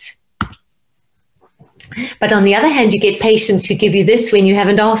to it. But on the other hand, you get patients who give you this when you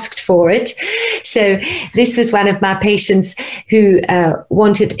haven't asked for it. So this was one of my patients who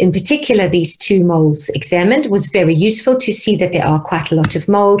wanted in particular these 2 moles examined. It was very useful to see that there are quite a lot of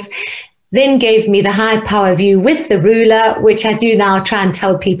moles. Then gave me the high power view with the ruler, which I do now try and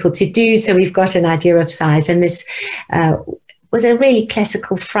tell people to do. So we've got an idea of size. And this was a really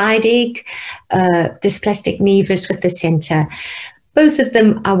classical fried egg, dysplastic nevus with the center. Both of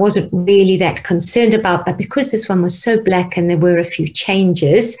them I wasn't really that concerned about, but because this one was so black and there were a few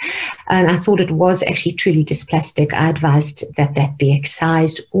changes, and I thought it was actually truly dysplastic, I advised that that be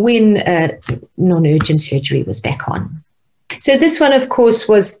excised when non-urgent surgery was back on. So this one, of course,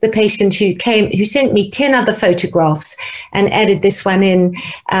 was the patient who sent me 10 other photographs and added this one in.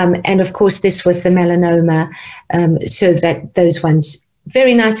 And of course, this was the melanoma, so that those ones,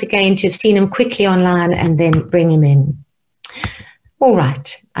 very nice again to have seen him quickly online and then bring him in. All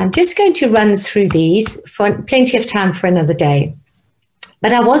right, I'm just going to run through these for plenty of time for another day.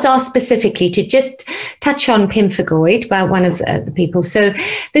 But I was asked specifically to just touch on pemphigoid by one of the people. So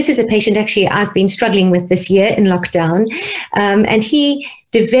this is a patient actually I've been struggling with this year in lockdown. And he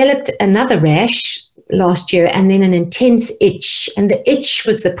developed another rash last year and then an intense itch. And the itch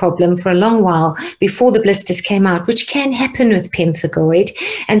was the problem for a long while before the blisters came out, which can happen with pemphigoid.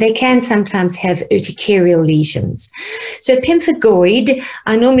 And they can sometimes have urticarial lesions. So pemphigoid,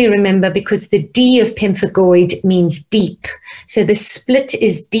 I normally remember because the D of pemphigoid means deep. So the split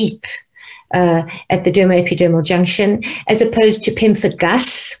is deep at the dermoepidermal junction, as opposed to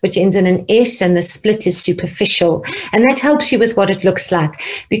pemphigus, which ends in an S, and the split is superficial. And that helps you with what it looks like,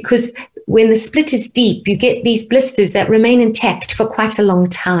 because when the split is deep, you get these blisters that remain intact for quite a long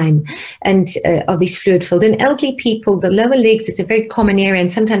time and are these fluid filled. In elderly people, the lower legs is a very common area,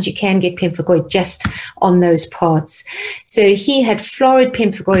 and sometimes you can get pemphigoid just on those parts. So he had florid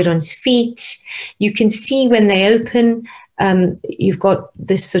pemphigoid on his feet. You can see when they open, you've got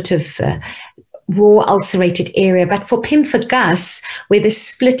this sort of raw ulcerated area. But for pemphigus, where the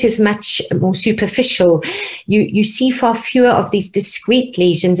split is much more superficial, you see far fewer of these discrete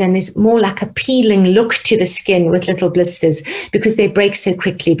lesions, and there's more like a peeling look to the skin with little blisters, because they break so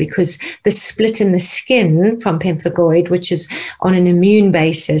quickly, because the split in the skin from pemphigoid, which is on an immune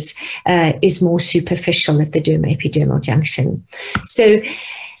basis, is more superficial at the dermoepidermal junction. So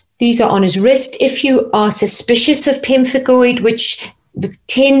these are on his wrist. If you are suspicious of pemphigoid, which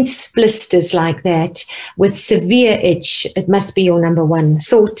tense blisters like that with severe itch, it must be your number one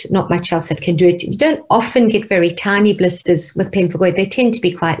thought. Not much else that can do it. You don't often get very tiny blisters with pemphigoid. They tend to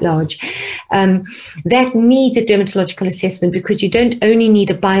be quite large. That needs a dermatological assessment, because you don't only need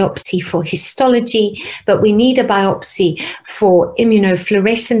a biopsy for histology, but we need a biopsy for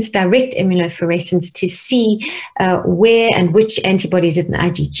immunofluorescence, direct immunofluorescence, to see where and which antibodies, is it an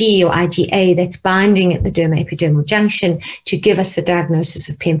IgG or IgA that's binding at the dermoepidermal junction, to give us the diagnosis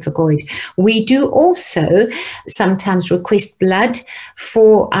of pemphigoid. We do also sometimes request blood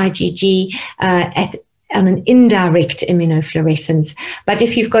for IgG on an indirect immunofluorescence. But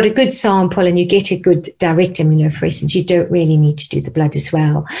if you've got a good sample and you get a good direct immunofluorescence, you don't really need to do the blood as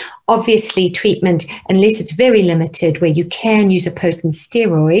well. Obviously, treatment, unless it's very limited, where you can use a potent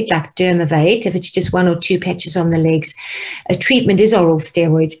steroid like Dermavate, if it's just 1 or 2 patches on the legs, a treatment is oral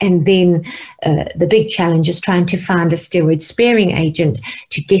steroids. And then the big challenge is trying to find a steroid-sparing agent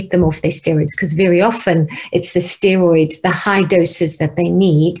to get them off their steroids, because very often it's the steroid, the high doses that they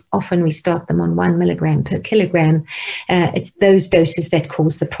need. Often we start them on 1 milligram per kilogram. It's those doses that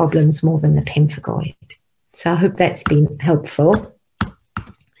cause the problems more than the pemphigoid. So I hope that's been helpful.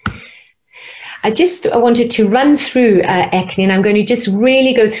 I wanted to run through acne, and I'm going to just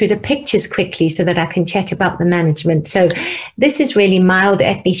really go through the pictures quickly so that I can chat about the management. So this is really mild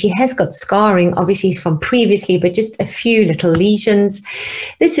acne. She has got scarring, obviously from previously, but just a few little lesions.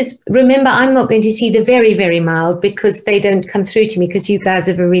 This is, remember, I'm not going to see the very, very mild, because they don't come through to me, because you guys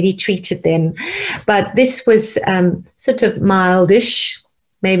have already treated them. But this was sort of mildish,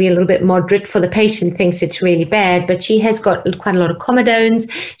 maybe a little bit moderate. For the patient, thinks it's really bad, but she has got quite a lot of comedones.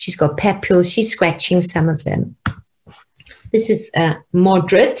 She's got papules. She's scratching some of them. This is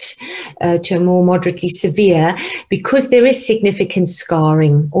moderate to a more moderately severe, because there is significant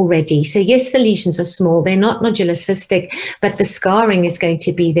scarring already. So yes, the lesions are small. They're not nodular cystic, but the scarring is going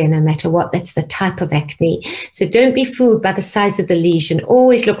to be there no matter what. That's the type of acne. So don't be fooled by the size of the lesion.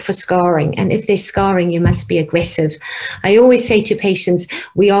 Always look for scarring. And if there's scarring, you must be aggressive. I always say to patients,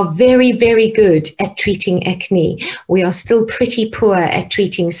 we are very, very good at treating acne. We are still pretty poor at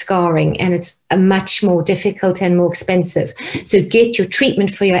treating scarring, and it's much more difficult and more expensive. So get your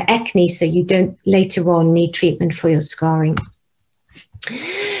treatment for your acne so you don't later on need treatment for your scarring.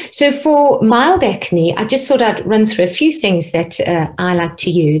 So for mild acne, I just thought I'd run through a few things that I like to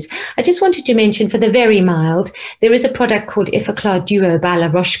use. I just wanted to mention, for the very mild, there is a product called Effaclar Duo by La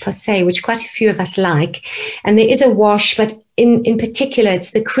Roche-Posay, which quite a few of us like. And there is a wash, but in particular,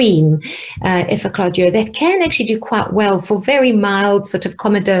 it's the cream, Effaclar Duo, that can actually do quite well for very mild sort of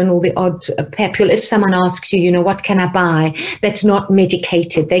comedonal, the odd papule. If someone asks you, what can I buy that's not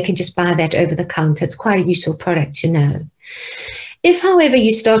medicated, they can just buy that over the counter. It's quite a useful product to know. If, however,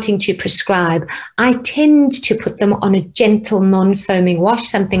 you're starting to prescribe, I tend to put them on a gentle, non-foaming wash,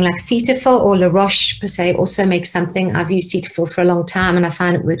 something like Cetaphil, or La Roche-Posay also makes something. I've used Cetaphil for a long time, and I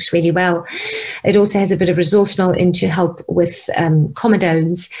find it works really well. It also has a bit of resorcinol in to help with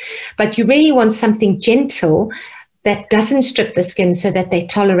comedones. But you really want something gentle, that doesn't strip the skin so that they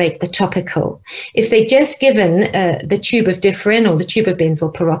tolerate the topical. If they're just given the tube of Differin or the tube of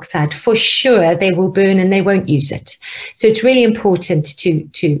benzoyl peroxide, for sure they will burn and they won't use it. So it's really important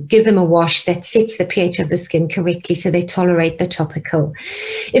to give them a wash that sets the pH of the skin correctly so they tolerate the topical.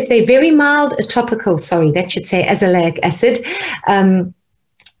 If they're very mild, azelaic acid,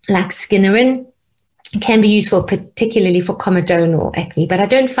 like Skinnerin, can be useful, particularly for comedonal acne, but I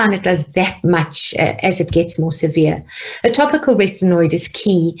don't find it does that much as it gets more severe. A topical retinoid is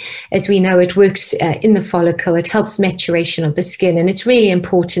key. As we know, it works in the follicle. It helps maturation of the skin, and it's really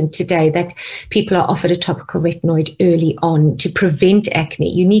important today that people are offered a topical retinoid early on to prevent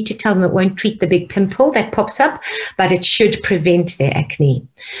acne. You need to tell them it won't treat the big pimple that pops up, but it should prevent their acne.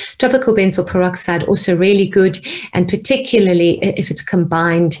 Topical benzoyl peroxide, also really good, and particularly if it's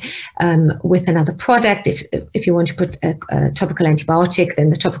combined with another product. If you want to put a topical antibiotic,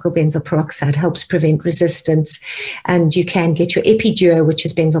 then the topical benzoyl peroxide helps prevent resistance. And you can get your Epiduo, which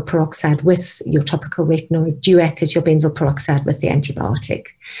is benzoyl peroxide, with your topical retinoid. Duac is your benzoyl peroxide with the antibiotic.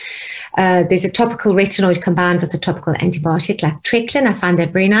 There's a topical retinoid combined with a topical antibiotic like Treclin. I find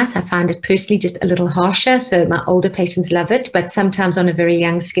that very nice. I find it personally just a little harsher, so my older patients love it, but sometimes on a very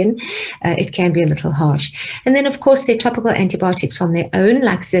young skin, it can be a little harsh. And then, of course, there are topical antibiotics on their own,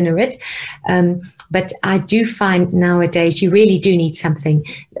 like Zinerit. But I do find nowadays you really do need something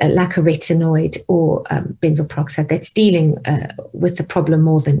like a retinoid or benzoyl peroxide that's dealing with the problem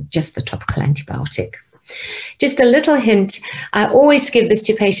more than just the topical antibiotic. Just a little hint, I always give this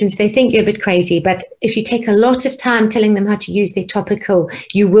to patients. They think you're a bit crazy, but if you take a lot of time telling them how to use their topical,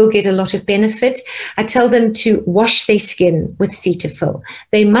 you will get a lot of benefit. I tell them to wash their skin with Cetaphil.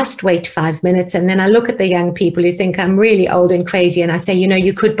 They must wait 5 minutes. And then I look at the young people who think I'm really old and crazy, and I say, you know,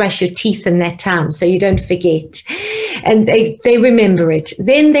 you could brush your teeth in that time so you don't forget. And they remember it.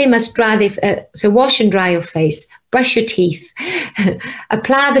 Then they must dry their, so wash and dry your face. Brush your teeth,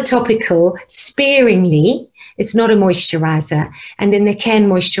 apply the topical sparingly. It's not a moisturizer. And then they can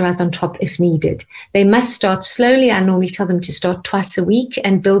moisturize on top if needed. They must start slowly. I normally tell them to start twice a week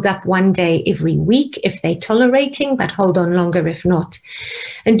and build up 1 day every week if they're tolerating, but hold on longer if not.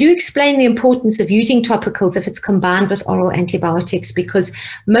 And do explain the importance of using topicals if it's combined with oral antibiotics, because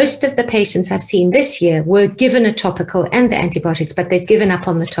most of the patients I've seen this year were given a topical and the antibiotics, but they've given up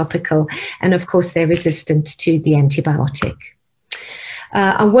on the topical. And of course, they're resistant to the antibiotic.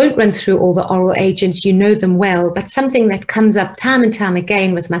 I won't run through all the oral agents, you know them well, but something that comes up time and time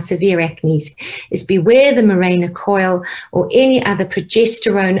again with my severe acne is beware the Mirena coil or any other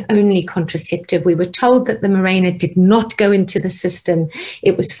progesterone-only contraceptive. We were told that the Mirena did not go into the system.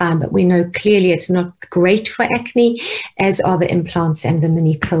 It was fine, but we know clearly it's not great for acne, as are the implants and the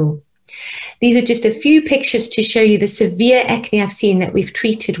mini pill. These are just a few pictures to show you the severe acne I've seen that we've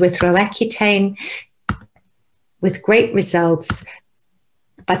treated with Roaccutane with great results.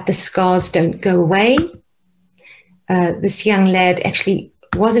 But the scars don't go away. This young lad actually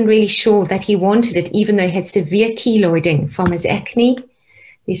wasn't really sure that he wanted it, even though he had severe keloiding from his acne.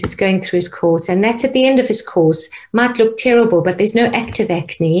 This is going through his course, and that's at the end of his course. Might look terrible, but there's no active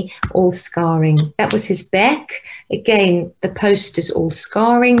acne, all scarring. That was his back. Again, the post is all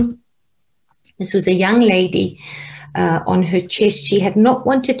scarring. This was a young lady. On her chest. She had not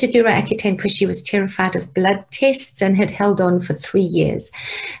wanted to do Roaccutane because she was terrified of blood tests and had held on for 3 years.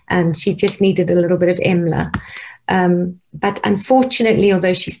 And she just needed a little bit of Emla. But unfortunately,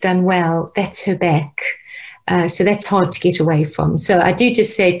 although she's done well, that's her back. So that's hard to get away from. So I do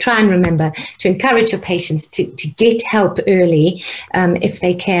just say, try and remember to encourage your patients to get help early if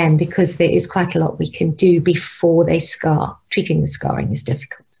they can, because there is quite a lot we can do before they scar. Treating the scarring is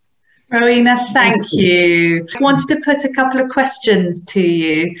difficult. Rowena, thank you. I wanted to put a couple of questions to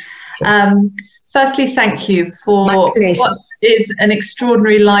you. Sure. Firstly, thank you for what is an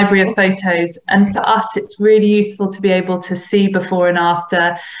extraordinary library of photos. And for us, it's really useful to be able to see before and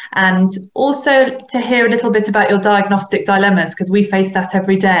after, and also to hear a little bit about your diagnostic dilemmas, because we face that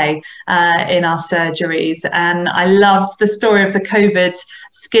every day in our surgeries. And I loved the story of the COVID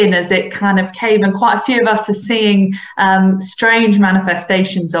skin as it kind of came, and quite a few of us are seeing strange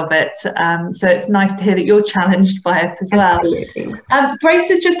manifestations of it. So it's nice to hear that you're challenged by it as well. Absolutely. Grace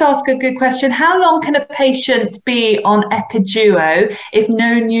has just asked a good question. How long can a patient be on Epiduo if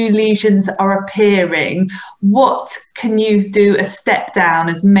no new lesions are appearing? What can you do a step down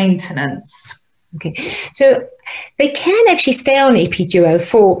as maintenance? Okay, so they can actually stay on Epiduo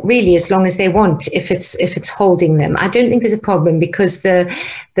for really as long as they want if it's holding them. I don't think there's a problem because the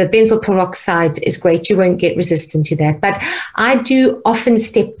benzoyl peroxide is great. You won't get resistant to that. But I do often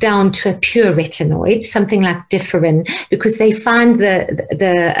step down to a pure retinoid, something like Differin, because they find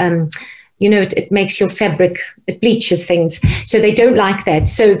it makes your fabric, it bleaches things. So they don't like that.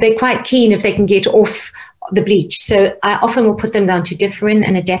 So they're quite keen if they can get off the bleach. So I often will put them down to Differin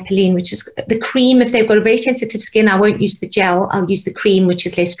and Adapalene, which is the cream. If they've got a very sensitive skin, I won't use the gel. I'll use the cream, which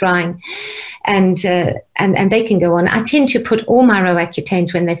is less drying, and they can go on. I tend to put all my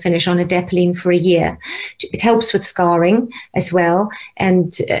Roaccutanes when they finish on Adapalene for a year. It helps with scarring as well,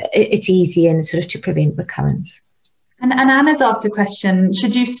 and it's easy and sort of to prevent recurrence. And Anna's asked a question,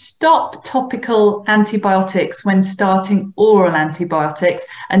 should you stop topical antibiotics when starting oral antibiotics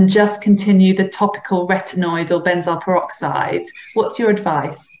and just continue the topical retinoid or benzoyl peroxide? What's your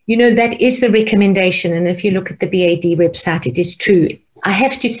advice? That is the recommendation. And if you look at the BAD website, it is true. I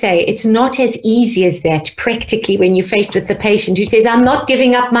have to say, it's not as easy as that practically when you're faced with the patient who says, I'm not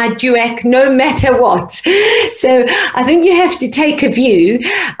giving up my DUAC no matter what. So I think you have to take a view.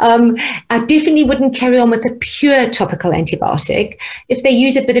 I definitely wouldn't carry on with a pure topical antibiotic. If they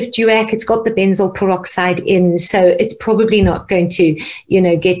use a bit of DUAC, it's got the benzoyl peroxide in, so it's probably not going to,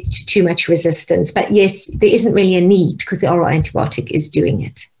 get too much resistance. But yes, there isn't really a need because the oral antibiotic is doing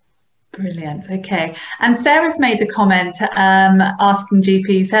it. Brilliant. Okay. And Sarah's made a comment asking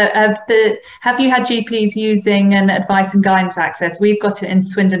GPs, have you had GPs using an advice and guidance access? We've got it in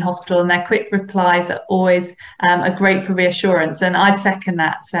Swindon Hospital, and their quick replies are always are great for reassurance. And I'd second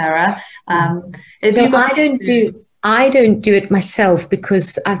that, Sarah. I don't do it myself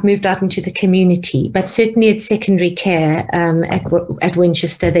because I've moved out into the community, but certainly at secondary care at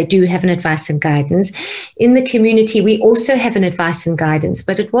Winchester, they do have an advice and guidance. In the community, we also have an advice and guidance,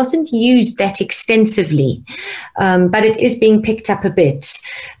 but it wasn't used that extensively, but it is being picked up a bit.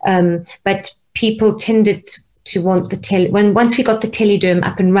 But people tended to want once we got the Telederm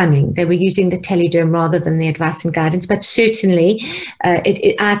up and running, they were using the Telederm rather than the advice and guidance. But certainly,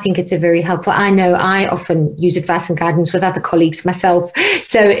 I think it's a very helpful. I know I often use advice and guidance with other colleagues myself.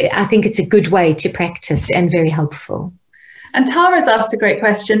 So I think it's a good way to practice and very helpful. And Tara's asked a great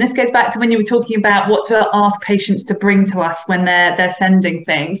question. This goes back to when you were talking about what to ask patients to bring to us when they're sending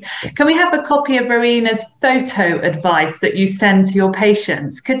things. Can we have a copy of Rowena's photo advice that you send to your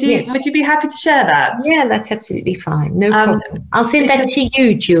patients? Would you be happy to share that? Yeah, that's absolutely fine. No problem. I'll send that to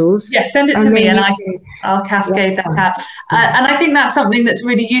you, Jules. Yes, send it to me and I'll cascade that out. And I think that's something that's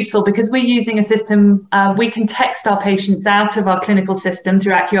really useful because we're using a system, we can text our patients out of our clinical system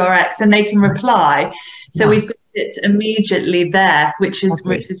through AccuRx and they can reply. So we've got it immediately there, which is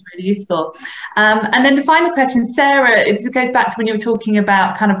really useful. And then the final question, Sarah, it goes back to when you were talking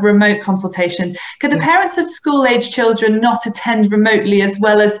about kind of remote consultation. Could the parents of school-age children not attend remotely as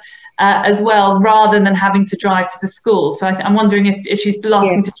well, rather than having to drive to the school? So I'm wondering if she's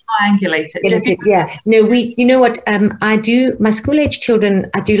asking to triangulate it. Yeah. No, you know what, I do, my school-age children,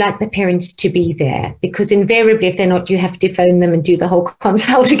 I do like the parents to be there because invariably if they're not, you have to phone them and do the whole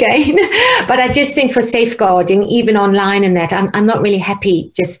consult again. But I just think for safeguarding, even online and that, I'm not really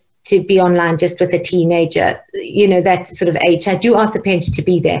happy just to be online just with a teenager, that sort of age. I do ask the parents to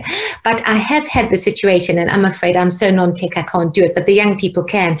be there. But I have had the situation, and I'm afraid I'm so non-tech I can't do it, but the young people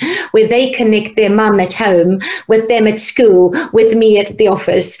can, where they connect their mum at home with them at school, with me at the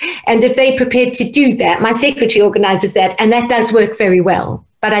office. And if they're prepared to do that, my secretary organises that, and that does work very well.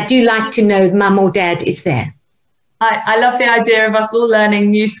 But I do like to know mum or dad is there. I love the idea of us all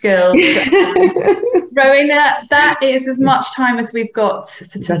learning new skills. Rowena, that is as much time as we've got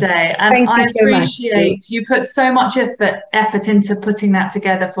for today. And I appreciate you put so much effort into putting that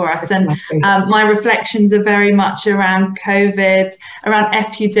together for us. And my reflections are very much around COVID, around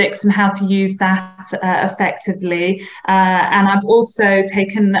FUDIX and how to use that effectively. And I've also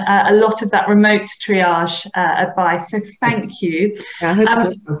taken a lot of that remote triage advice. So thank you.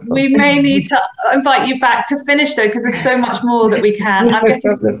 We may need to invite you back to finish though, because there's so much more that we can. I'm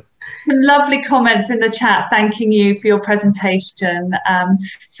getting some lovely comments in the chat thanking you for your presentation.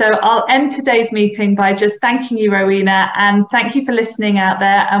 So I'll end today's meeting by just thanking you, Rowena, and thank you for listening out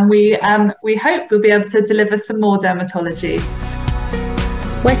there. And we hope we'll be able to deliver some more dermatology.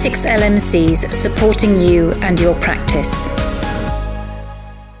 Wessex LMCs, supporting you and your practice.